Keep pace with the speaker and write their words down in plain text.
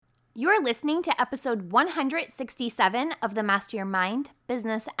You're listening to episode 167 of the Master Your Mind,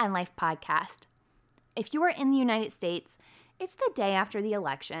 Business, and Life podcast. If you are in the United States, it's the day after the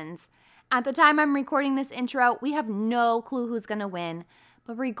elections. At the time I'm recording this intro, we have no clue who's going to win.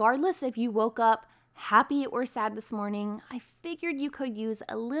 But regardless if you woke up happy or sad this morning, I figured you could use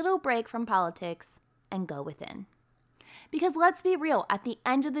a little break from politics and go within. Because let's be real, at the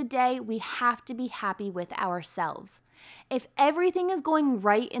end of the day, we have to be happy with ourselves. If everything is going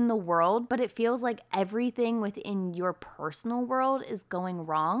right in the world, but it feels like everything within your personal world is going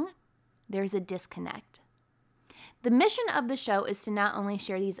wrong, there's a disconnect. The mission of the show is to not only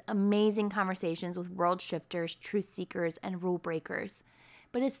share these amazing conversations with world shifters, truth seekers, and rule breakers,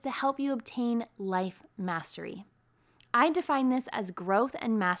 but it's to help you obtain life mastery. I define this as growth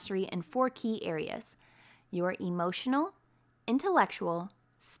and mastery in 4 key areas: your emotional, intellectual,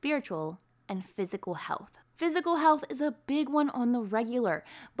 spiritual, and physical health. Physical health is a big one on the regular,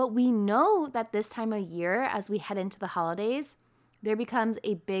 but we know that this time of year, as we head into the holidays, there becomes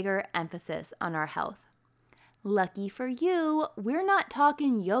a bigger emphasis on our health. Lucky for you, we're not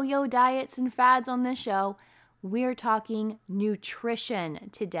talking yo-yo diets and fads on this show. We're talking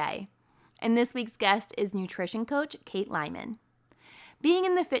nutrition today. And this week's guest is nutrition coach Kate Lyman. Being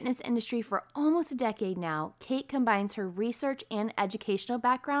in the fitness industry for almost a decade now, Kate combines her research and educational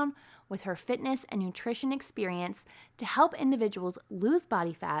background with her fitness and nutrition experience to help individuals lose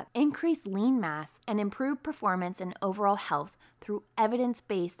body fat, increase lean mass, and improve performance and overall health through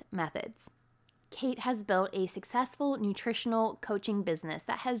evidence-based methods. Kate has built a successful nutritional coaching business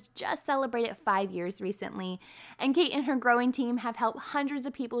that has just celebrated 5 years recently, and Kate and her growing team have helped hundreds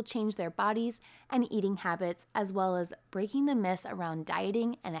of people change their bodies and eating habits, as well as breaking the myths around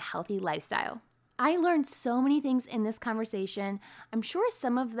dieting and a healthy lifestyle. I learned so many things in this conversation. I'm sure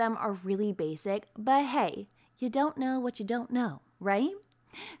some of them are really basic, but hey, you don't know what you don't know, right?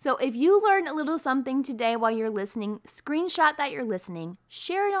 So if you learned a little something today while you're listening, screenshot that you're listening,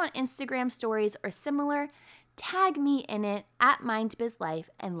 share it on Instagram stories or similar, tag me in it at MindBizLife,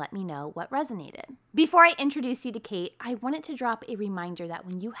 and let me know what resonated. Before I introduce you to Kate, I wanted to drop a reminder that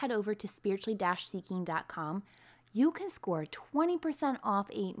when you head over to spiritually-seeking.com, you can score 20% off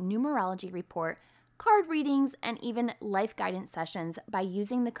a numerology report, card readings, and even life guidance sessions by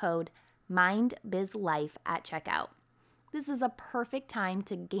using the code MindBizLife at checkout. This is a perfect time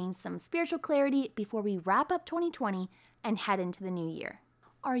to gain some spiritual clarity before we wrap up 2020 and head into the new year.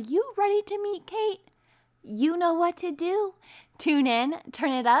 Are you ready to meet Kate? You know what to do. Tune in,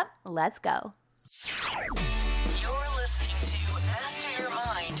 turn it up, let's go. You're listening to Master Your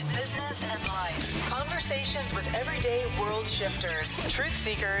Mind, Business and Life. Conversations with everyday world shifters, truth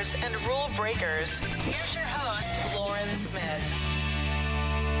seekers, and rule breakers. Here's your host, Lauren Smith.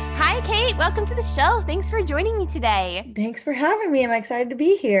 Hi, Kate. Welcome to the show. Thanks for joining me today. Thanks for having me. I'm excited to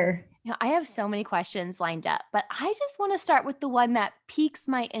be here. I have so many questions lined up, but I just want to start with the one that piques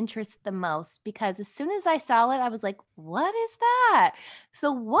my interest the most, because as soon as I saw it, I was like, what is that?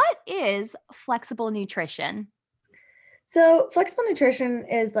 So what is flexible nutrition? So flexible nutrition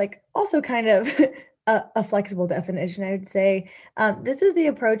is like also kind of a flexible definition, I would say. This is the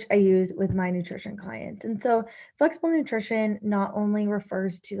approach I use with my nutrition clients. And so flexible nutrition not only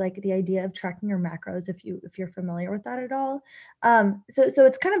refers to like the idea of tracking your macros, if you're familiar with that at all. So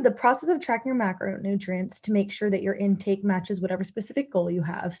it's kind of the process of tracking your macronutrients to make sure that your intake matches whatever specific goal you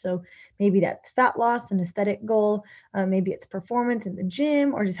have. So maybe that's fat loss, an aesthetic goal. Maybe it's performance in the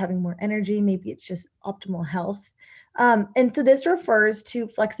gym or just having more energy. Maybe it's just optimal health. And so this refers to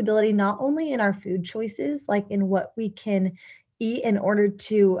flexibility not only in our food choices, like in what we can eat in order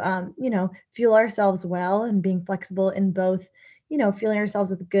to, fuel ourselves well, and being flexible in both, fueling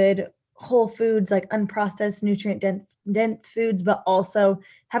ourselves with good whole foods, like unprocessed, nutrient dense foods, but also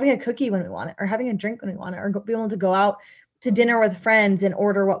having a cookie when we want it, or having a drink when we want it, or being able to go out to dinner with friends and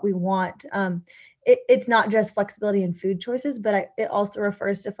order what we want. It's not just flexibility in food choices, but it also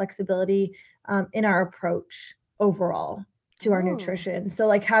refers to flexibility in our approach overall to our nutrition. So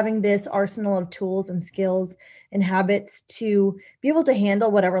like having this arsenal of tools and skills and habits to be able to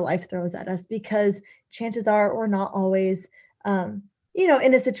handle whatever life throws at us, because chances are we're not always, in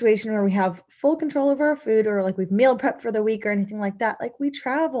a situation where we have full control over our food, or like we've meal prepped for the week or anything like that. Like we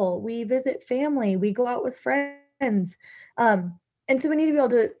travel, we visit family, we go out with friends. And so we need to be able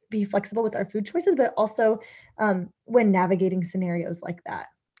to be flexible with our food choices, but also when navigating scenarios like that.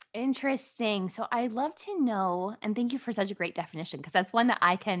 Interesting. So I'd love to know, and thank you for such a great definition, because that's one that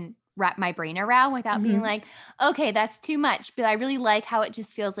I can wrap my brain around without being like, okay, that's too much. But I really like how it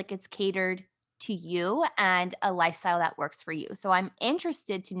just feels like it's catered to you and a lifestyle that works for you. So I'm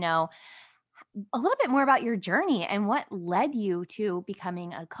interested to know, a little bit more about your journey and what led you to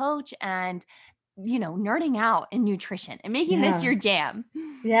becoming a coach and, nerding out in nutrition and making this Yeah. your jam.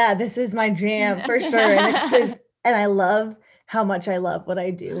 Yeah, this is my jam for sure. And it's and I love how much I love what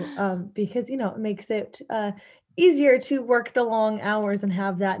I do. Because it makes it easier to work the long hours and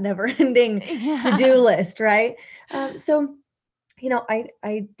have that never ending to-do Yeah. list, right? So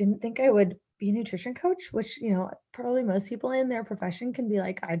I didn't think I would be a nutrition coach, which, probably most people in their profession can be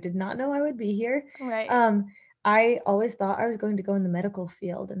like, I did not know I would be here. Right. Um, I always thought I was going to go in the medical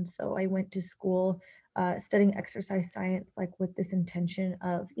field. And so I went to school studying exercise science, like with this intention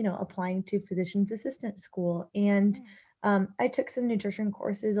of, applying to physician's assistant school. And Mm. I took some nutrition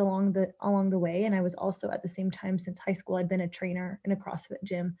courses along the way. And I was also at the same time since high school, I'd been a trainer in a CrossFit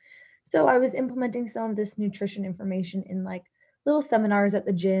gym. So I was implementing some of this nutrition information in like little seminars at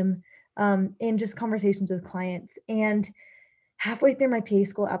the gym, and just conversations with clients. And halfway through my PA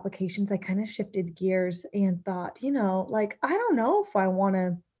school applications, I kind of shifted gears and thought, like, I don't know if I want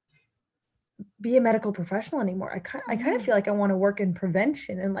to be a medical professional anymore. I kind of Mm. feel like I want to work in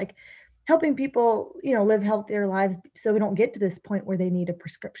prevention and like helping people, live healthier lives so we don't get to this point where they need a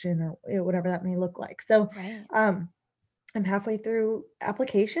prescription or whatever that may look like. So, Right. um, I'm halfway through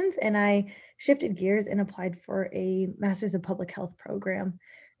applications and I shifted gears and applied for a Master's of Public Health program.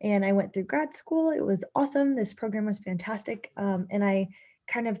 And I went through grad school. It was awesome. This program was fantastic. And I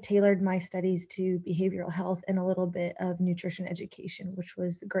kind of tailored my studies to behavioral health and a little bit of nutrition education, which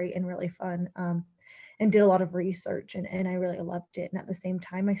was great and really fun. And did a lot of research and I really loved it. And at the same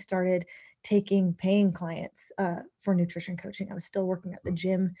time, I started taking paying clients for nutrition coaching. I was still working at the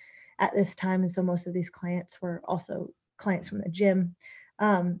gym at this time. And so most of these clients were also clients from the gym.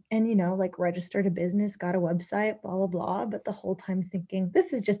 And like registered a business, got a website, blah, blah, blah. But the whole time thinking,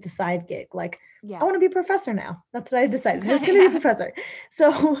 this is just a side gig. Like, I Yeah. want to be a professor now. That's what I decided. I was going to be a Yeah. professor.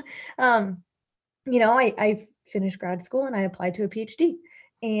 So, I finished grad school and I applied to a PhD.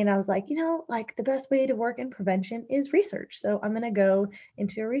 And I was like, like the best way to work in prevention is research. So I'm going to go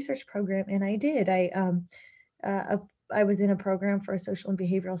into a research program. And I did. Uh, I was in a program for social and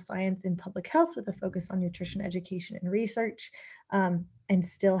behavioral science in public health with a focus on nutrition education and research, and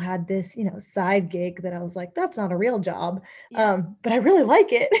still had this, side gig that I was like, that's not a real job, Yeah. but I really like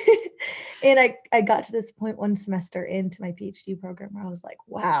it. And I got to this point one semester into my PhD program where I was like,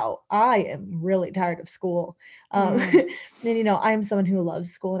 wow, I am really tired of school. Mm. And, I'm someone who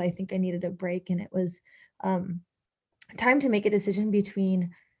loves school and I think I needed a break. And it was um, time to make a decision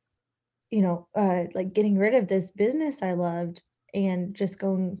between like getting rid of this business I loved and just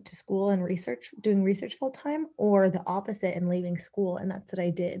going to school and doing research full time, or the opposite and leaving school. And that's what I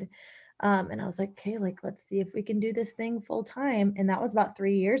did. And I was like, okay, like, let's see if we can do this thing full time. And that was about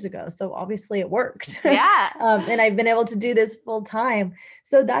 3 years ago. So obviously it worked. Yeah. And I've been able to do this full time.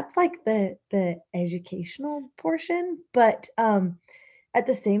 So that's like the educational portion. But at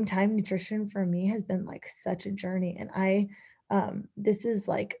the same time, nutrition for me has been like such a journey. And this is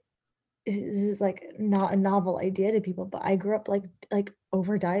like not a novel idea to people, but I grew up like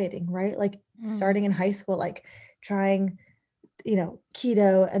over dieting, right? Like Mm. starting in high school, like trying,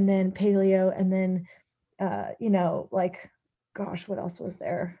 keto and then paleo and then like gosh, what else was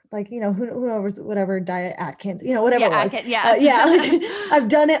there? Like, who knows whatever diet Atkins, whatever Yeah. it I was. can. Yeah. Yeah, like I've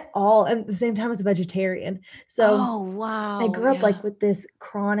done it all and at the same time as a vegetarian. So Oh, I wow. grew up Yeah. like with this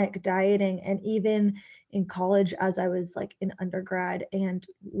chronic dieting, and even in college as I was like in undergrad and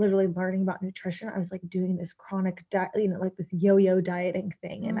literally learning about nutrition, I was like doing this chronic diet, like this yo-yo dieting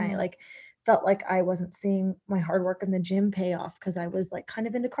thing. And I Mm. like felt like I wasn't seeing my hard work in the gym pay off because I was like kind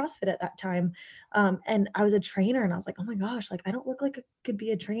of into CrossFit at that time. And I was a trainer and I was like, oh my gosh, like I don't look like I could be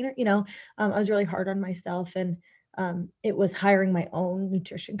a trainer. I was really hard on myself. And it was hiring my own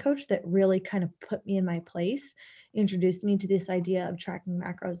nutrition coach that really kind of put me in my place, introduced me to this idea of tracking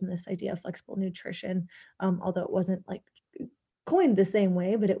macros and this idea of flexible nutrition. Although it wasn't like coined the same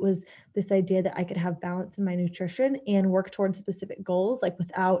way, but it was this idea that I could have balance in my nutrition and work towards specific goals, like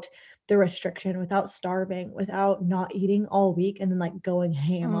without the restriction, without starving, without not eating all week and then like going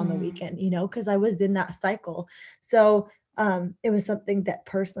ham on the Mm. weekend, because I was in that cycle. So it was something that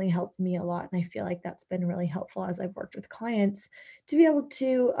personally helped me a lot. And I feel like that's been really helpful as I've worked with clients to be able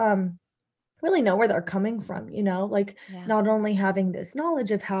to really know where they're coming from, like Yeah. not only having this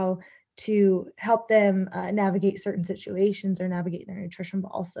knowledge of how to help them navigate certain situations or navigate their nutrition, but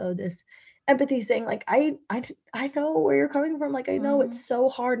also this empathy saying like, I know where you're coming from. Like, I know it's Mhm. so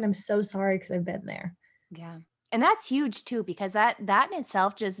hard and I'm so sorry because I've been there. Yeah. And that's huge too, because that in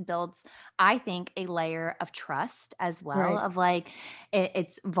itself just builds, I think, a layer of trust as well, Right. of like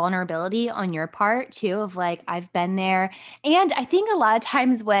it's vulnerability on your part too, of like, I've been there. And I think a lot of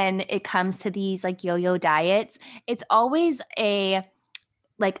times when it comes to these like yo-yo diets, it's always a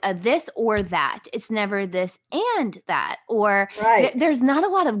like a this or that. It's never this and that, or Right. there's not a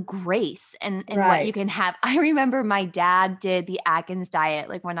lot of grace in what you Right. can have. I remember my dad did the Atkins diet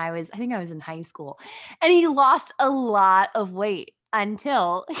like when I think I was in high school, and he lost a lot of weight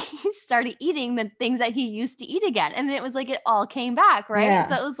until he started eating the things that he used to eat again. And then it was like it all came back, right?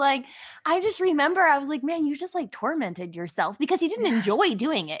 So Yeah. it was like, I just remember I was like, man, you just like tormented yourself because he didn't Yeah. enjoy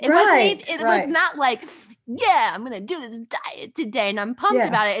doing it. Right. It was Right. not like, yeah, I'm gonna do this diet today and I'm pumped Yeah.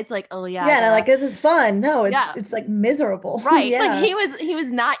 about it. It's like, oh yeah, I Yeah. And I'm like, gotta, this is fun. No, yeah, it's like miserable. right. Like Yeah. he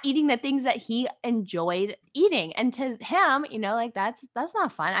was not eating the things that he enjoyed eating. And to him, like that's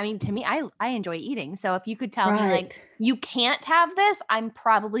not fun. I mean, to me, I enjoy eating. So if you could tell me like Right. you can't have this, I'm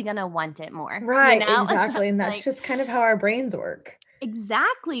probably gonna want it more, Right. So Exactly. it's And that's like, just kind of how our brains work.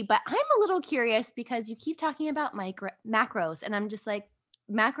 exactly. But I'm a little curious because you keep talking about macros, and I'm just like,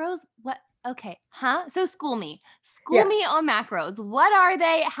 macros? What? Okay. Huh? So school me. School Yeah. me on macros. What are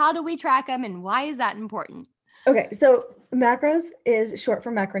they? How do we track them? And why is that important? Okay, so macros is short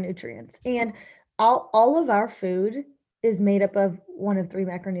for macronutrients, and all of our food is made up of one of three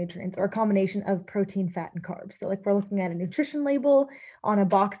macronutrients or a combination of protein, fat, and carbs. So, like we're looking at a nutrition label on a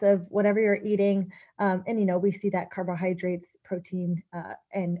box of whatever you're eating, and we see that carbohydrates, protein,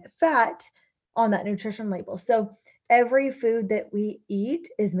 and fat on that nutrition label. So, every food that we eat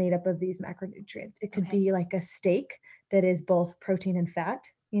is made up of these macronutrients. It could Okay. be like a steak that is both protein and fat,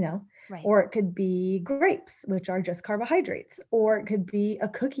 Right. or it could be grapes, which are just carbohydrates, or it could be a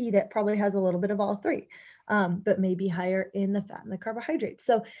cookie that probably has a little bit of all three, but maybe higher in the fat and the carbohydrates.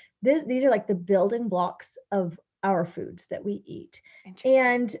 So these are like the building blocks of our foods that we eat. Interesting.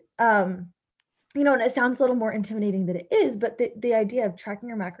 And and it sounds a little more intimidating than it is, but the idea of tracking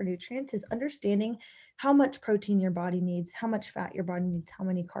your macronutrients is understanding how much protein your body needs, how much fat your body needs, how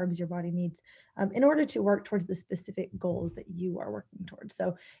many carbs your body needs, in order to work towards the specific goals that you are working towards.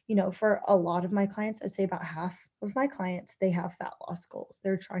 So, for a lot of my clients, I'd say about half of my clients, they have fat loss goals.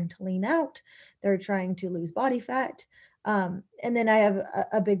 They're trying to lean out, they're trying to lose body fat. And then I have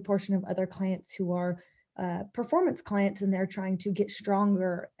a big portion of other clients who are performance clients, and they're trying to get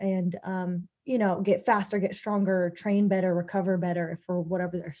stronger and get faster, get stronger, train better, recover better for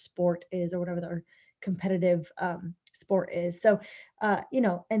whatever their sport is or whatever their competitive sport is. So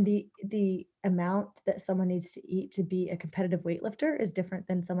and the amount that someone needs to eat to be a competitive weightlifter is different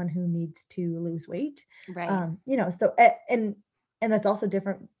than someone who needs to lose weight. Right. So and that's also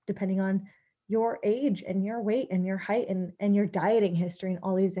different depending on your age and your weight and your height and your dieting history and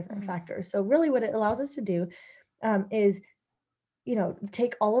all these different Mm. factors. So really what it allows us to do is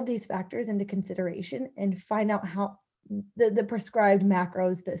take all of these factors into consideration and find out how the prescribed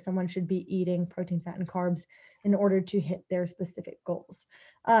macros that someone should be eating, protein, fat, and carbs, in order to hit their specific goals.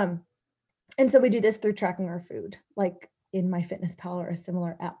 And so we do this through tracking our food, like in MyFitnessPal or a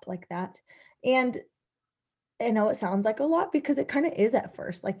similar app like that. And I know it sounds like a lot because it kind of is at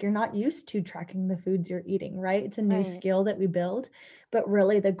first. Like you're not used to tracking the foods you're eating, right? It's a new Right. skill that we build, but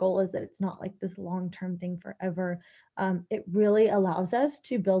really the goal is that it's not like this long-term thing forever. It really allows us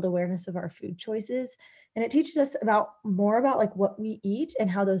to build awareness of our food choices, and it teaches us more about like what we eat and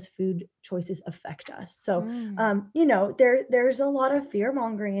how those food choices affect us. So, Mm. there's a lot of fear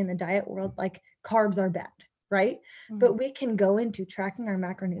mongering in the diet world, like carbs are bad, right? Mm. But we can go into tracking our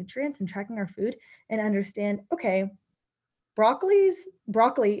macronutrients and tracking our food and understand, okay, broccoli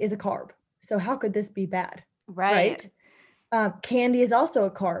is a carb. So how could this be bad? Right. Right? Candy is also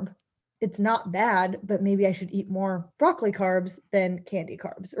a carb. It's not bad, but maybe I should eat more broccoli carbs than candy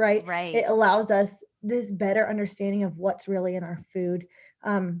carbs, right? It Right. allows us this better understanding of what's really in our food.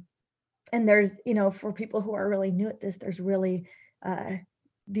 And there's, for people who are really new at this, there's really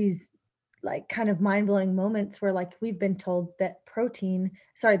these like kind of mind-blowing moments where like we've been told that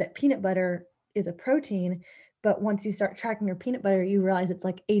that peanut butter is a protein, but once you start tracking your peanut butter, you realize it's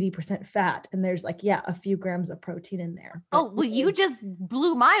like 80% fat, and there's like, yeah, a few grams of protein in there, but Oh, well, you really, just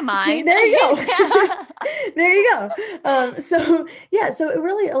blew my see, mind. there you go. Yeah. There you go. So yeah, so it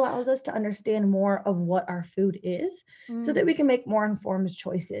really allows us to understand more of what our food is so that we Mm. can make more informed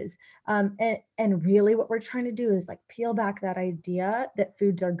choices. And really what we're trying to do is like peel back that idea that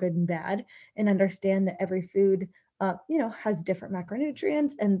foods are good and bad and understand that every food has different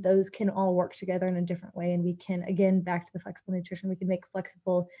macronutrients, and those can all work together in a different way. And we can, again, back to the flexible nutrition, we can make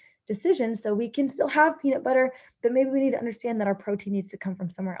flexible decisions. So we can still have peanut butter, but maybe we need to understand that our protein needs to come from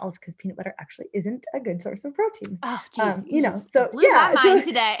somewhere else, because peanut butter actually isn't a good source of protein. Oh, geez. So blew my mind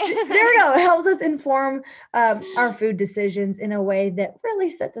today. There we go. It helps us inform our food decisions in a way that really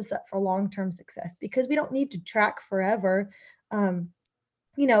sets us up for long-term success, because we don't need to track forever.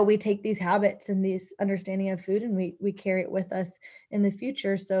 We take these habits and these understanding of food, and we carry it with us in the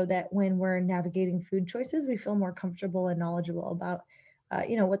future, so that when we're navigating food choices, we feel more comfortable and knowledgeable about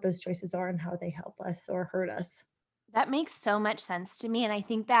what those choices are and how they help us or hurt us. That makes so much sense to me. And I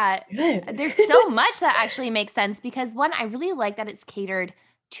think that Good. there's so much that actually makes sense, because one, I really like that it's catered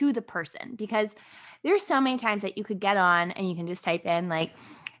to the person, because there's so many times that you could get on and you can just type in like,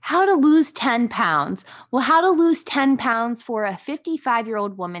 how to lose 10 pounds. Well, how to lose 10 pounds for a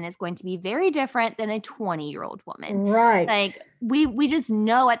 55-year-old woman is going to be very different than a 20-year-old woman. Right. Like we just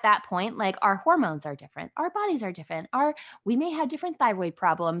know at that point, like our hormones are different. Our bodies are different. We may have different thyroid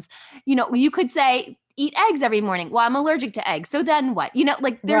problems. You could say eat eggs every morning. Well, I'm allergic to eggs. So then what?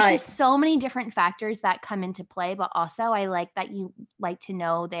 Like there's Right. just so many different factors that come into play, but also I like that you like to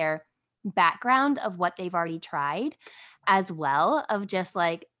know their background of what they've already tried as well, of just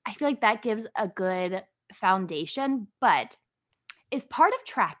like, I feel like that gives a good foundation. But is part of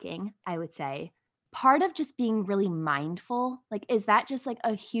tracking, I would say, part of just being really mindful? Like, is that just like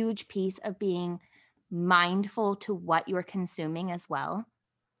a huge piece of being mindful to what you're consuming as well?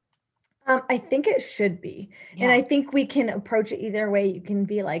 I think it should be. And I think we can approach it either way. You can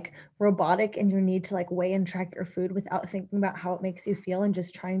be like robotic in your need to like weigh and track your food without thinking about how it makes you feel, and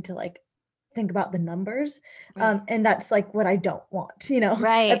just trying to like think about the numbers. Right. And that's like what I don't want,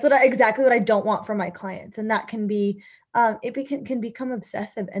 Right. that's exactly what I don't want from my clients. And that can be, can become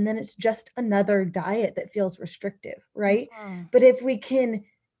obsessive. And then it's just another diet that feels restrictive. Right. Mhm. But if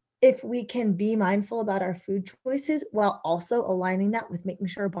we can be mindful about our food choices while also aligning that with making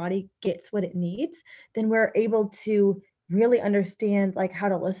sure our body gets what it needs, then we're able to really understand like how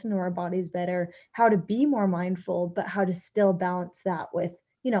to listen to our bodies better, how to be more mindful, but how to still balance that with,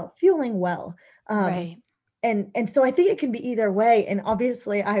 fueling well. Um, Right. and so I think it can be either way. And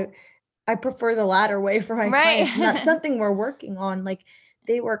obviously I prefer the latter way for my clients. And that's Right. something we're working on. Like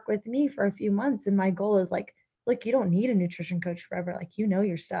they work with me for a few months, and my goal is like, look, you don't need a nutrition coach forever. Like,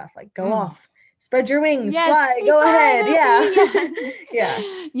 your stuff, like go Mm. off, spread your wings, Yes, fly, be go ahead. fine. Yeah. Yeah. Yeah.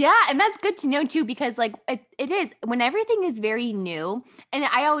 Yeah, and that's good to know too, because like it is when everything is very new, and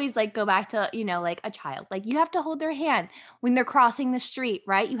I always like go back to, like a child. Like you have to hold their hand when they're crossing the street,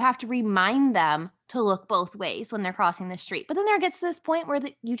 right? You have to remind them to look both ways when they're crossing the street. But then there gets to this point where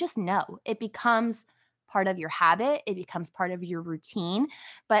you just know. It becomes part of your habit, it becomes part of your routine,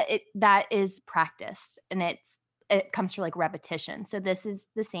 but that is practiced, and it comes through like repetition. So this is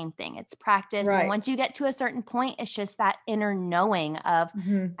the same thing. It's practice. And Right. once you get to a certain point, it's just that inner knowing of,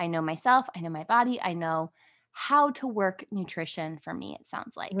 Mhm. I know myself, I know my body, I know how to work nutrition for me, it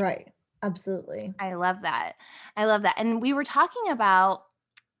sounds like. Right. Absolutely. I love that. I love that. And we were talking about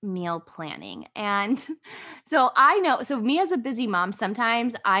meal planning. And so I know, so me as a busy mom,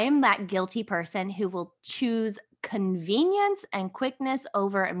 sometimes I am that guilty person who will choose convenience and quickness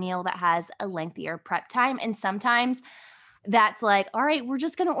over a meal that has a lengthier prep time. And sometimes that's like, all right, we're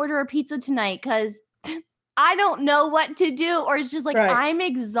just going to order a pizza tonight because I don't know what to do. Or it's just like, Right. I'm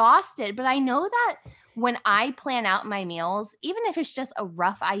exhausted. But I know that when I plan out my meals, even if it's just a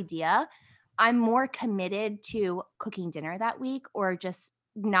rough idea, I'm more committed to cooking dinner that week, or just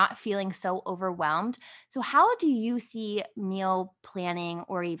not feeling so overwhelmed. So, how do you see meal planning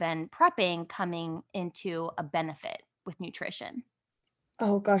or even prepping coming into a benefit with nutrition?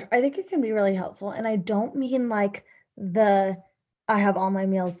 Oh gosh, I think it can be really helpful. And I don't mean like the I have all my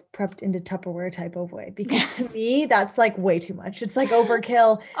meals prepped into Tupperware type of way, because to Yes. me that's like way too much. It's like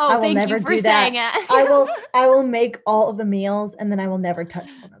overkill. I Oh, will thank never you for do saying that. I it. will I will make all of the meals, and then I will never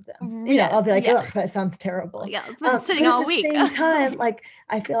touch one of them. I'll Yes, be like, yes. ugh, that sounds Oh, terrible. yeah, it's been sitting But at all the week. same time, like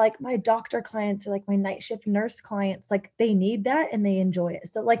I feel like my doctor clients, or like my night shift nurse clients, like they need that and they enjoy it.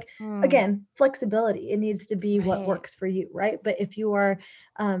 So like Mm, again, flexibility. It needs to be what right. works for you, right? But if you are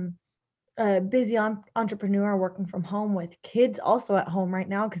um a busy entrepreneur working from home with kids also at home right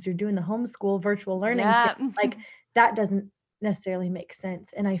now, because you're doing the homeschool virtual learning thing, Yeah. like that doesn't necessarily make sense.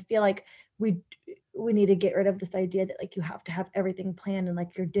 And I feel like we need to get rid of this idea that like you have to have everything planned and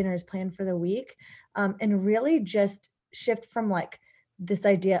like your dinner is planned for the week, and really just shift from like this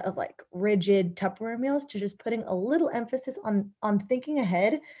idea of like rigid Tupperware meals to just putting a little emphasis on thinking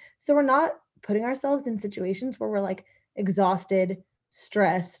ahead, so we're not putting ourselves in situations where we're like exhausted,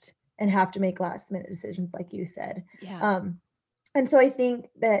 stressed, and have to make last minute decisions, like you said. Yeah. And so I think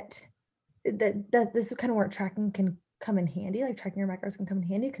that this is kind of where tracking can come in handy, like tracking your macros can come in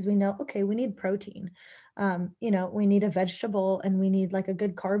handy, because we know, okay, we need protein. We need a vegetable, and we need like a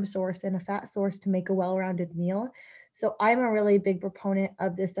good carb source and a fat source to make a well-rounded meal. So I'm a really big proponent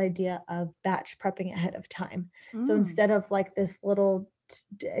of this idea of batch prepping ahead of time. So instead of like this little,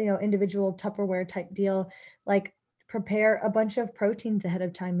 individual Tupperware type deal, like prepare a bunch of proteins ahead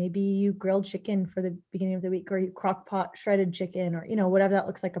of time. Maybe you grilled chicken for the beginning of the week, or you crock pot shredded chicken, or, whatever that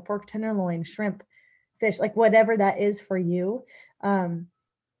looks like, a pork tenderloin, shrimp, fish, like whatever that is for you. And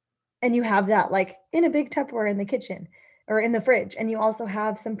you have that like in a big Tupperware in the kitchen or in the fridge. And you also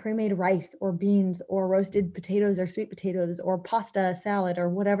have some pre-made rice or beans or roasted potatoes or sweet potatoes or pasta, salad, or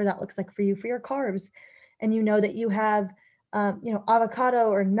whatever that looks like for you for your carbs. And you know that you have, avocado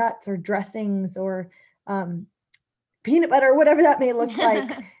or nuts or dressings or peanut butter, whatever that may look like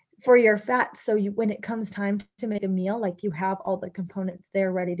for your fat. So when it comes time to make a meal, like you have all the components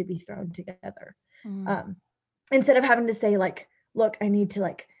there ready to be thrown together. Instead of having to say like, look, I need to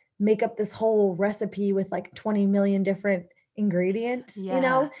like make up this whole recipe with like 20 million different ingredients,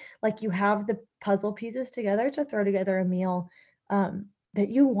 like you have the puzzle pieces together to throw together a meal that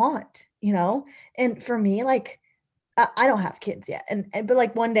you want, and for me, like, I don't have kids yet. But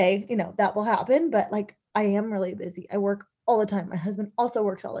like one day, that will happen. But like, I am really busy. I work all the time. My husband also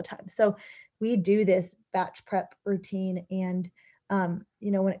works all the time. So we do this batch prep routine. And,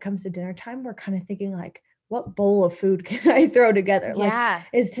 when it comes to dinner time, we're kind of thinking like, what bowl of food can I throw together? Yeah. Like,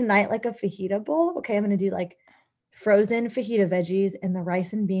 is tonight like a fajita bowl? Okay, I'm going to do like frozen fajita veggies and the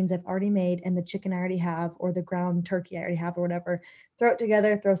rice and beans I've already made and the chicken I already have, or the ground turkey I already have, or whatever. Throw it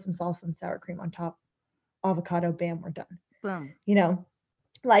together, throw some salsa and sour cream on top, avocado, bam, we're done. Boom.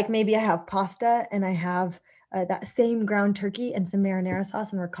 Like maybe I have pasta and I have that same ground turkey and some marinara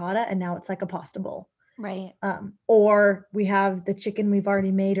sauce and ricotta, and now it's like a pasta bowl. Right. Or we have the chicken we've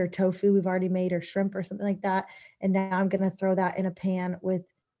already made, or tofu we've already made, or shrimp or something like that. And now I'm going to throw that in a pan with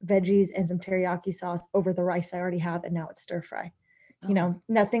veggies and some teriyaki sauce over the rice I already have. And now it's stir fry.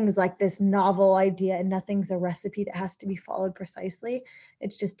 Nothing's like this novel idea, and nothing's a recipe that has to be followed precisely.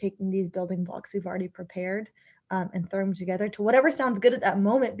 It's just taking these building blocks we've already prepared and throw them together to whatever sounds good at that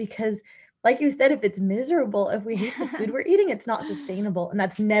moment. Because like you said, if it's miserable, if we hate the food we're eating, it's not sustainable. And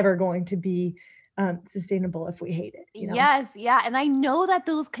that's never going to be sustainable if we hate it. Yes. Yeah. And I know that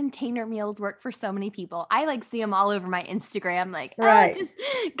those container meals work for so many people. I like see them all over my Instagram, like, right. I just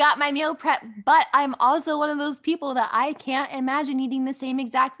got my meal prep. But I'm also one of those people that I can't imagine eating the same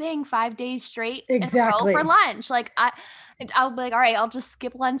exact thing 5 days straight exactly in a row for lunch. Like I'll be like, all right, I'll just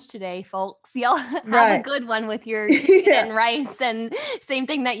skip lunch today, folks. Y'all have right. a good one with your chicken and rice, and same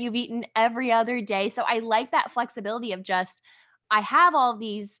thing that you've eaten every other day. So I like that flexibility of just, I have all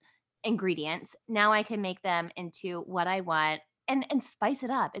these ingredients. Now I can make them into what I want and spice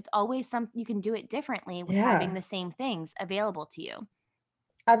it up. It's always something you can do it differently with having the same things available to you.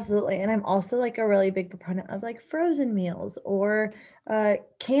 Absolutely. And I'm also like a really big proponent of like frozen meals or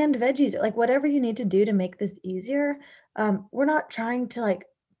canned veggies, like whatever you need to do to make this easier. We're not trying to like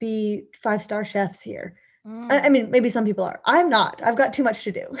be 5-star chefs here. I mean, maybe some people are. I'm not. I've got too much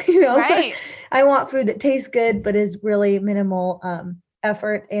to do. Right. I want food that tastes good, but is really minimal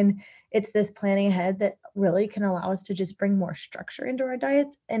effort. And it's this planning ahead that really can allow us to just bring more structure into our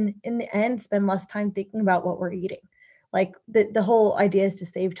diets. And in the end, spend less time thinking about what we're eating. Like the whole idea is to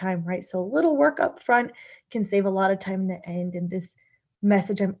save time, right? So a little work up front can save a lot of time in the end. And this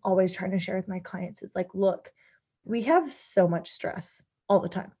message I'm always trying to share with my clients is like, look, we have so much stress all the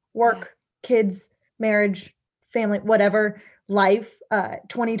time. Work, kids, marriage, family, whatever, life,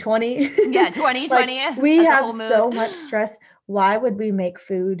 2020. Yeah, 2020. Like, we have so much stress. Why would we make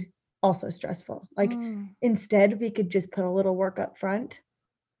food also stressful? Like instead, we could just put a little work up front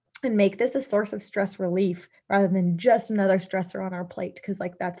and make this a source of stress relief rather than just another stressor on our plate. Cause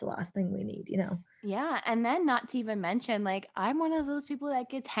like, that's the last thing we need, Yeah. And then not to even mention, like, I'm one of those people that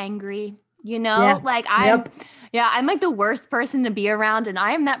gets hangry, like I'm like the worst person to be around. And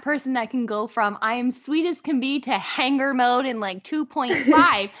I am that person that can go from I am sweet as can be to hanger mode in like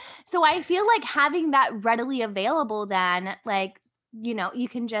 2.5. So I feel like having that readily available, then like, you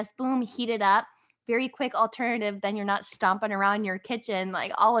can just boom, heat it up. Very quick alternative. Then you're not stomping around your kitchen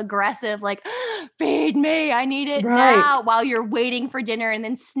like all aggressive, like feed me, I need it now, while you're waiting for dinner, and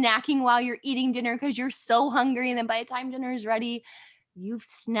then snacking while you're eating dinner because you're so hungry. And then by the time dinner is ready, you've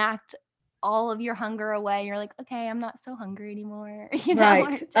snacked all of your hunger away. You're like, okay, I'm not so hungry anymore.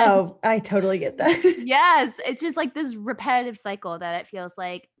 Right. Oh, I totally get that. Yes. It's just like this repetitive cycle that it feels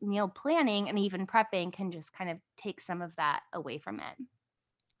like meal planning and even prepping can just kind of take some of that away from it.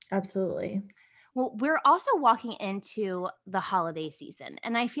 Absolutely. Well, we're also walking into the holiday season,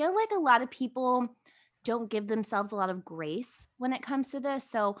 and I feel like a lot of people don't give themselves a lot of grace when it comes to this.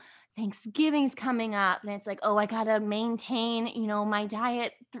 So Thanksgiving's coming up, and it's like, oh, I gotta maintain, my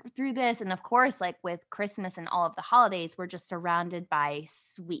diet through this. And of course, like with Christmas and all of the holidays, we're just surrounded by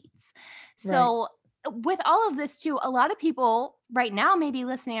sweets. Right. So with all of this too, a lot of people right now maybe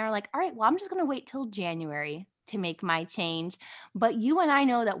listening are like, all right, well, I'm just gonna wait till January to make my change. But you and I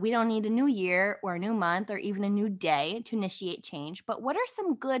know that we don't need a new year or a new month or even a new day to initiate change. But what are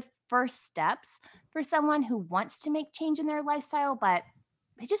some good first steps for someone who wants to make change in their lifestyle, but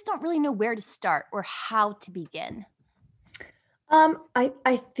they just don't really know where to start or how to begin?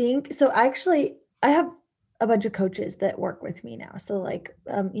 I think so. Actually, I have a bunch of coaches that work with me now. So like,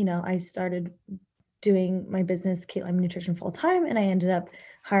 I started doing my business, Caitlin Nutrition, full time, and I ended up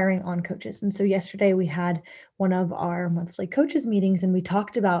hiring on coaches. And so yesterday we had one of our monthly coaches meetings, and we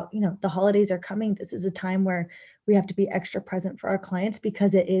talked about, the holidays are coming. This is a time where we have to be extra present for our clients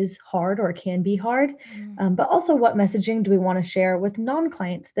because it is hard or it can be hard. But also, what messaging do we want to share with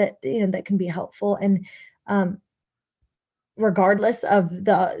non-clients that that can be helpful? And um, regardless of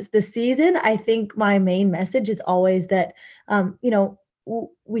the season, I think my main message is always that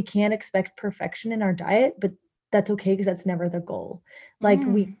we can't expect perfection in our diet, but that's okay because that's never the goal. Like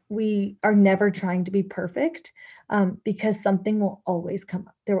Mm. we are never trying to be perfect, because something will always come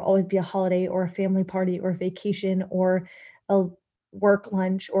up. There will always be a holiday or a family party or a vacation or a work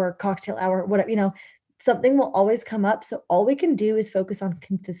lunch or a cocktail hour, whatever, something will always come up. So all we can do is focus on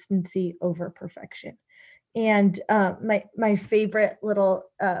consistency over perfection. And my favorite little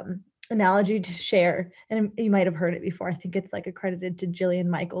analogy to share, and you might have heard it before. I think it's like accredited to Jillian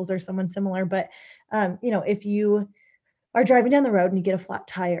Michaels or someone similar. But if you are driving down the road and you get a flat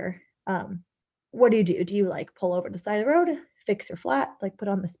tire, what do? Do you like pull over to the side of the road, fix your flat, like put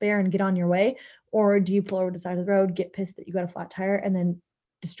on the spare and get on your way, or do you pull over to the side of the road, get pissed that you got a flat tire, and then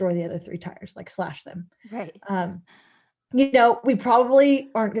destroy the other three tires, like slash them? Right. Um, we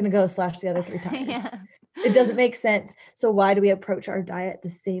probably aren't going to go slash the other three tires. Yeah. It doesn't make sense. So why do we approach our diet the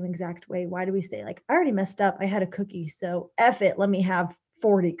same exact way? Why do we say like, I already messed up, I had a cookie, so F it, let me have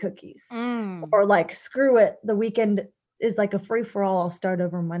 40 cookies? Mm. Or like, screw it, the weekend is like a free for all, I'll start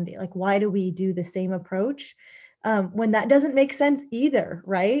over Monday. Like, why do we do the same approach when that doesn't make sense either,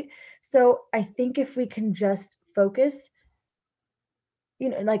 right? So I think if we can just focus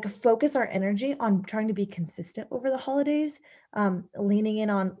focus our energy on trying to be consistent over the holidays, leaning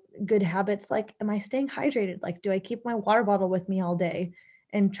in on good habits. Like, am I staying hydrated? Like, do I keep my water bottle with me all day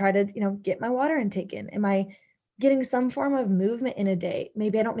and try to, get my water intake in? Am I getting some form of movement in a day?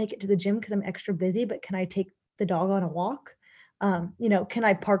 Maybe I don't make it to the gym because I'm extra busy, but can I take the dog on a walk? Can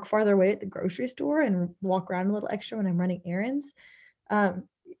I park farther away at the grocery store and walk around a little extra when I'm running errands? Um,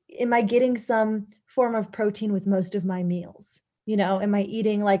 am I getting some form of protein with most of my meals? Am I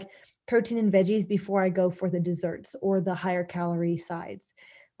eating like protein and veggies before I go for the desserts or the higher calorie sides?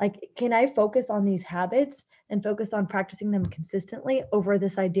 Like, can I focus on these habits and focus on practicing them consistently over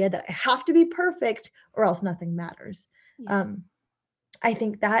this idea that I have to be perfect or else nothing matters? Yeah. Um, I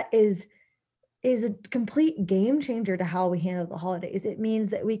think that is a complete game changer to how we handle the holidays. It means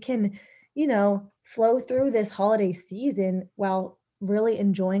that we can, flow through this holiday season while really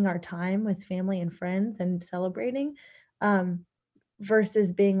enjoying our time with family and friends and celebrating.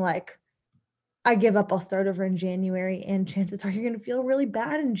 Versus being like, I give up, I'll start over in January, and chances are you're going to feel really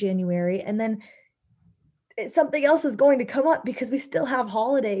bad in January, and then something else is going to come up because we still have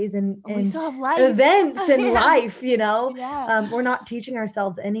holidays and We still have life. events and Yeah. life. Yeah. We're not teaching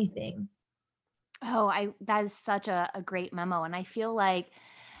ourselves anything. That is such a great memo. And I feel like,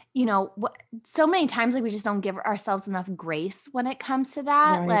 so many times, like we just don't give ourselves enough grace when it comes to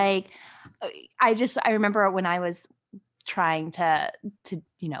that. Right. Like, I remember when I was trying to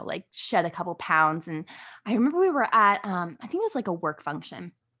like shed a couple pounds, and I remember we were at I think it was like a work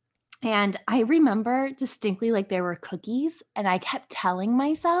function, and I remember distinctly, like, there were cookies, and I kept telling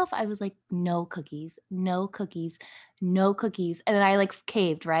myself, I was like, no cookies, no cookies, no cookies. And then I like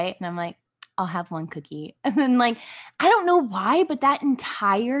caved, right? And I'm like, I'll have one cookie. And then, like, I don't know why, but that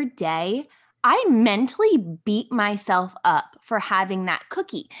entire day, I mentally beat myself up for having that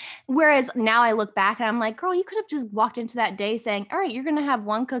cookie. Whereas now I look back and I'm like, girl, you could have just walked into that day saying, all right, you're going to have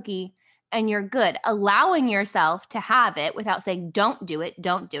one cookie and you're good, allowing yourself to have it without saying, don't do it.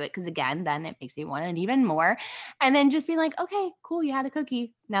 Don't do it. Cause again, then it makes me want it even more. And then just being like, okay, cool. You had a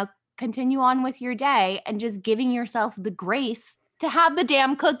cookie. Now continue on with your day, and just giving yourself the grace to have the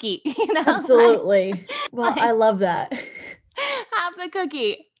damn cookie, Absolutely. Well, I love that. have the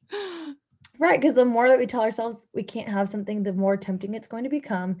cookie. Right, because the more that we tell ourselves we can't have something, the more tempting it's going to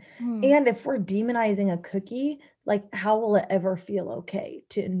become. Mm, And if we're demonizing a cookie, like how will it ever feel okay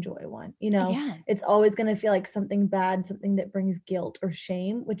to enjoy one? yeah. It's always going to feel like something bad, something that brings guilt or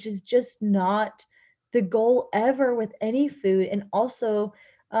shame, which is just not the goal ever with any food. And also,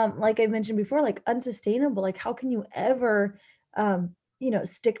 like I mentioned before, like unsustainable. Like how can you ever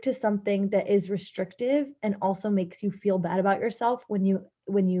stick to something that is restrictive and also makes you feel bad about yourself when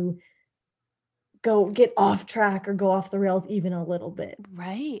you go get off track or go off the rails even a little bit.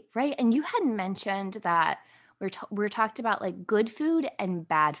 Right, right. And you had mentioned that we're talked about like good food and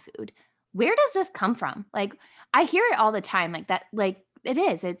bad food. Where does this come from? Like I hear it all the time, like that, like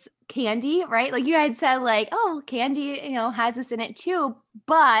it's candy, right? Like you had said, like, oh, candy, has this in it too,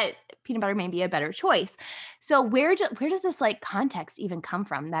 but peanut butter may be a better choice. So where does this like context even come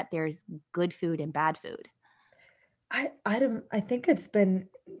from that there's good food and bad food? I think it's been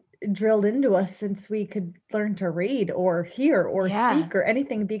drilled into us since we could learn to read or hear or Yeah. speak or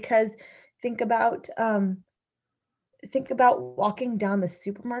anything, because think about think about walking down the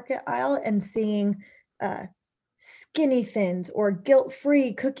supermarket aisle and seeing uh skinny thins or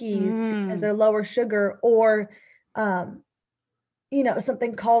guilt-free cookies because Mm, they're lower sugar, or um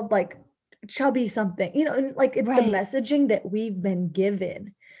something called like chubby something, and like it's the right. messaging that we've been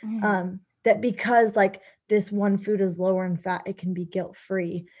given, Mm, that because like this one food is lower in fat, it can be guilt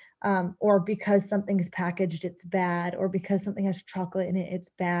free, or because something's packaged, it's bad, or because something has chocolate in it, it's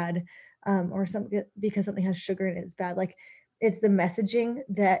bad, or something because something has sugar in it, it's bad. Like it's the messaging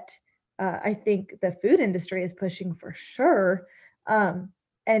that I think the food industry is pushing for sure,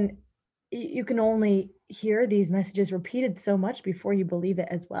 and you can only hear these messages repeated so much before you believe it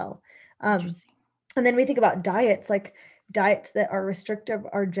as well. Um, interesting. and then we think about diets, like diets that are restrictive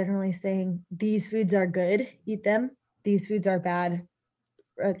are generally saying these foods are good, eat them. These foods are bad,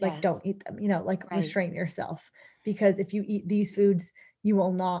 like Yes. don't eat them, like Right. restrain yourself. Because if you eat these foods, you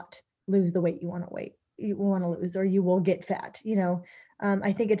will not lose the weight you want to lose, or you will get fat.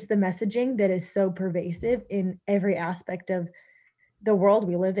 I think it's the messaging that is so pervasive in every aspect of the world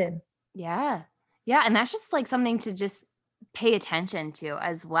we live in. Yeah. Yeah, and that's just, like, something to just pay attention to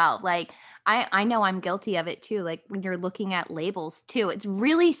as well. Like, I know I'm guilty of it too, like, when you're looking at labels too, it's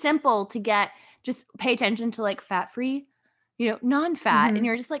really simple to just pay attention to, like, fat-free, non-fat, and Mhm.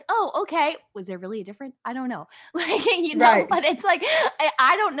 you're just like, "Oh, okay. Was there really a difference? I don't know." Like, Right. but it's like,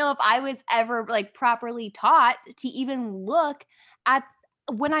 I don't know if I was ever, like, properly taught to even look at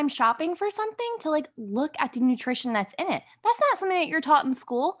when I'm shopping for something to, like, look at the nutrition that's in it. That's not something that you're taught in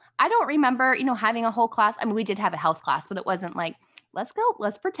school. I don't remember, having a whole class. I mean, we did have a health class, but it wasn't like, let's go,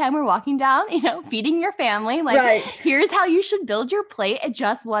 let's pretend we're walking down, feeding your family. Like, Right. here's how you should build your plate. It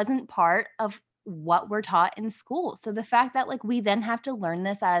just wasn't part of what we're taught in school. So the fact that like we then have to learn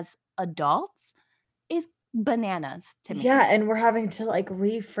this as adults is bananas to me. Yeah, and we're having to, like,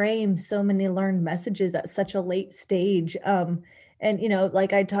 reframe so many learned messages at such a late stage, and,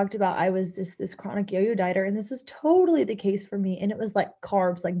 like I talked about, I was just this chronic yo-yo dieter, and this was totally the case for me, and it was, like,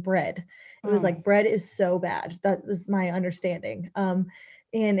 carbs, like bread. It was Mm, like, bread is so bad, that was my understanding, and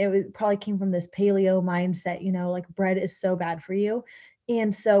it was probably came from this paleo mindset, like, bread is so bad for you,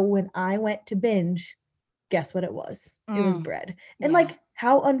 and so when I went to binge, guess what it was? It was mm, bread. And, yeah. like,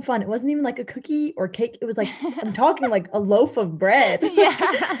 how unfun. It wasn't even like a cookie or cake. It was like, I'm talking like a loaf of bread. Like,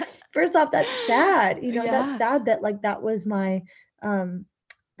 Yeah. first off, that's sad. That's Yeah. sad that like that was my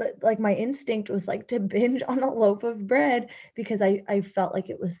like my instinct was like to binge on a loaf of bread because I felt like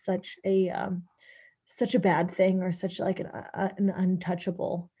it was such a bad thing, or such like an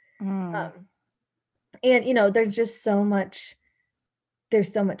untouchable. Mm, Um, and there's so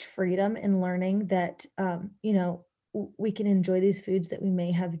much freedom in learning that we can enjoy these foods that we may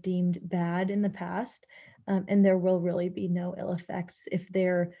have deemed bad in the past, and there will really be no ill effects if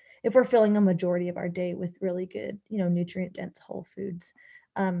we're filling a majority of our day with really good, nutrient dense whole foods.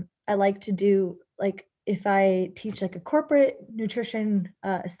 I like to do, like, if I teach like a corporate nutrition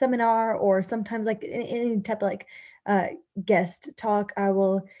seminar, or sometimes like any type of like uh, guest talk, I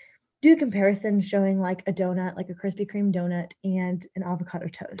will do a comparison showing like a donut, like a Krispy Kreme donut and an avocado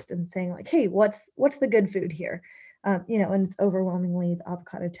toast, and saying like, "Hey, what's the good food here?" And it's overwhelmingly the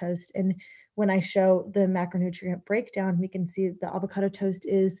avocado toast. And when I show the macronutrient breakdown, we can see the avocado toast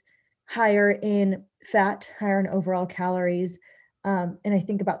is higher in fat, higher in overall calories, and I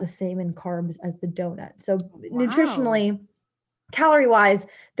think about the same in carbs as the donut. So wow. nutritionally, calorie wise,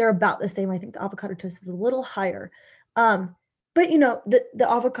 they're about the same. I think the avocado toast is a little higher. Um, but the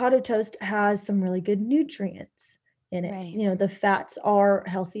avocado toast has some really good nutrients in it. Right. The fats are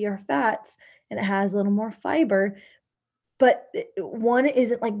healthier fats, and it has a little more fiber. But one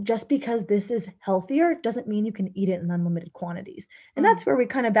isn't like, just because this is healthier doesn't mean you can eat it in unlimited quantities. And that's where we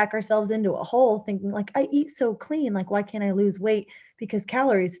kind of back ourselves into a hole, thinking like, I eat so clean, like why can't I lose weight? Because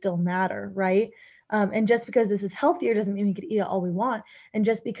calories still matter, right? And just because this is healthier doesn't mean we can eat it all we want. And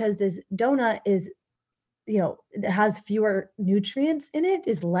just because this donut is, it has fewer nutrients in it,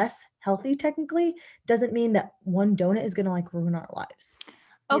 is less healthy technically, doesn't mean that one donut is going to like ruin our lives.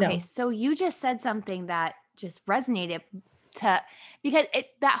 Okay, so you just said something that just resonated because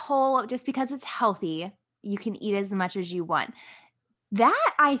that whole, just because it's healthy, you can eat as much as you want.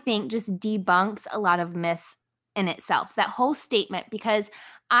 That, I think, just debunks a lot of myths in itself, that whole statement, because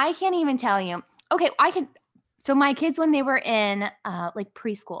I can't even tell you. Okay, so my kids, when they were in like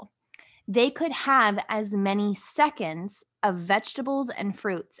preschool, they could have as many seconds of vegetables and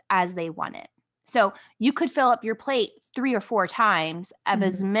fruits as they wanted. So you could fill up your plate 3 or 4 times of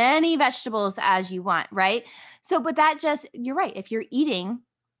as many vegetables as you want, right? So, but you're right. If you're eating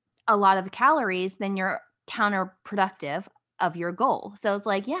a lot of calories, then you're counterproductive of your goal. So it's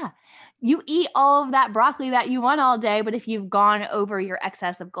like, yeah, you eat all of that broccoli that you want all day, but if you've gone over your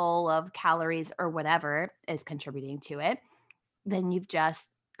excessive goal of calories or whatever is contributing to it, then you've just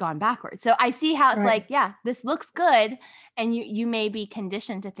gone backwards. So I see how it's like, yeah, this looks good. And you may be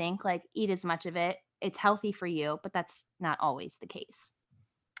conditioned to think like, eat as much of it. It's healthy for you, but that's not always the case.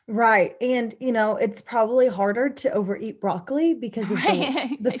 Right. And, it's probably harder to overeat broccoli because of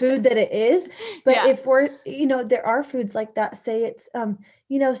the food that it is. But if we're, there are foods like that, say it's,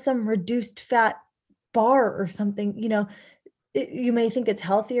 some reduced fat bar or something, you may think it's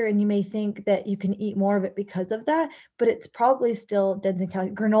healthier and you may think that you can eat more of it because of that, but it's probably still dense in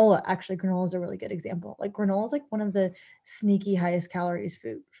calories. Granola is a really good example. Like granola is like one of the sneaky highest calories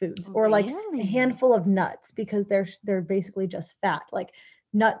foods, or like a handful of nuts, because they're basically just fat. Like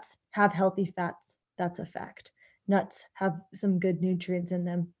nuts have healthy fats. That's a fact. Nuts have some good nutrients in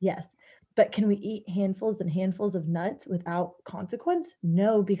them. Yes. But can we eat handfuls and handfuls of nuts without consequence?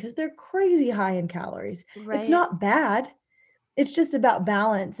 No, because they're crazy high in calories. Right. It's not bad. It's just about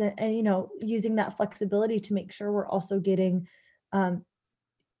balance and using that flexibility to make sure we're also getting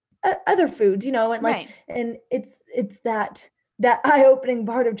other foods, and like, right. And it's that eye-opening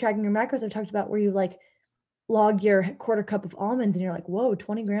part of tracking your macros I've talked about, where you like log your quarter cup of almonds and you're like, whoa,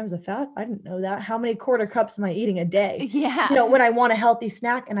 20 grams of fat. I didn't know that. How many quarter cups am I eating a day? Yeah. When I want a healthy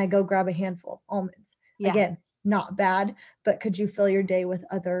snack and I go grab a handful of almonds. Yeah. Again, not bad, but could you fill your day with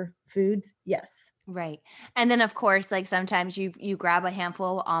other foods? Yes. Right. And then of course, like sometimes you grab a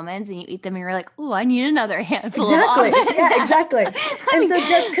handful of almonds and you eat them and you're like, oh, I need another handful of almonds. Yeah, exactly. And so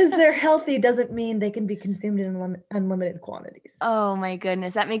just because they're healthy doesn't mean they can be consumed in unlimited quantities. Oh my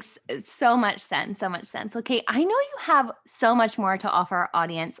goodness. That makes so much sense. So much sense. Okay. I know you have so much more to offer our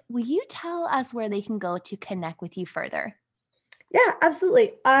audience. Will you tell us where they can go to connect with you further? Yeah,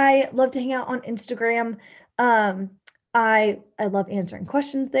 absolutely. I love to hang out on Instagram. I love answering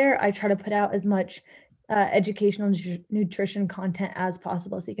questions there. I try to put out as much educational nutrition content as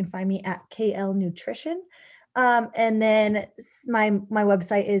possible. So you can find me at KL Nutrition. And then my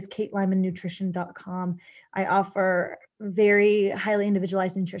website is katelymannutrition.com. I offer very highly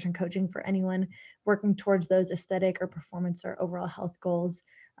individualized nutrition coaching for anyone working towards those aesthetic or performance or overall health goals.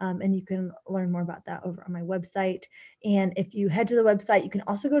 And you can learn more about that over on my website. And if you head to the website, you can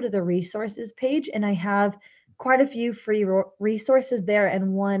also go to the resources page, and I have quite a few free resources there.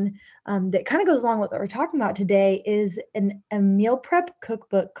 And one that kind of goes along with what we're talking about today is a meal prep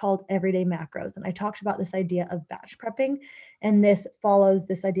cookbook called Everyday Macros. And I talked about this idea of batch prepping, and this follows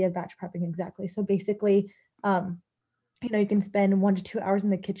this idea of batch prepping exactly. So basically, you can spend 1 to 2 hours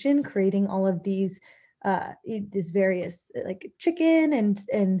in the kitchen creating all of these various like chicken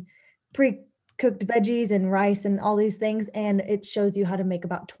and pre-cooked veggies and rice and all these things. And it shows you how to make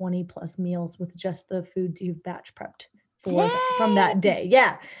about 20 plus meals with just the foods you've batch prepped from that day.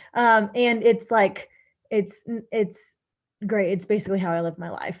 Yeah. And it's like, it's great. It's basically how I live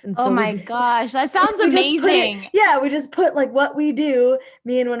my life. And so oh my gosh, that sounds amazing. We just put like what we do,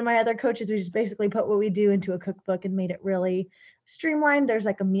 me and one of my other coaches, we just basically put what we do into a cookbook and made it really streamlined. There's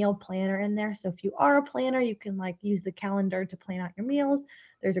like a meal planner in there. So if you are a planner, you can like use the calendar to plan out your meals.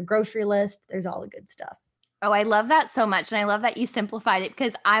 There's a grocery list. There's all the good stuff. Oh, I love that so much. And I love that you simplified it,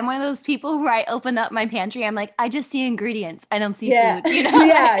 because I'm one of those people where I open up my pantry. I'm like, I just see ingredients. I don't see food.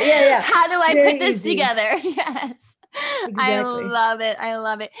 Yeah. How do I put this together? Yes. Exactly. I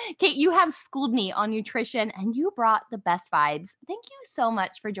love it. Kate, you have schooled me on nutrition and you brought the best vibes. Thank you so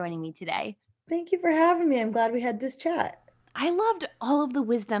much for joining me today. Thank you for having me. I'm glad we had this chat. I loved all of the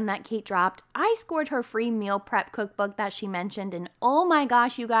wisdom that Kate dropped. I scored her free meal prep cookbook that she mentioned, and oh my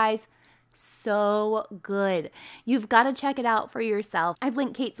gosh, you guys, So good. You've got to check it out for yourself. I've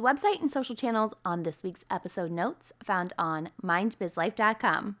linked Kate's website and social channels on this week's episode notes found on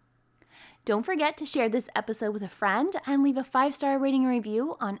mindbizlife.com. Don't forget to share this episode with a friend and leave a 5-star rating and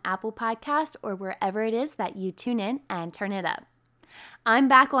review on Apple Podcasts or wherever it is that you tune in and turn it up. I'm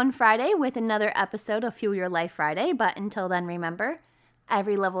back on Friday with another episode of Fuel Your Life Friday, but until then, remember,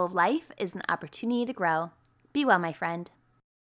 every level of life is an opportunity to grow. Be well, my friend.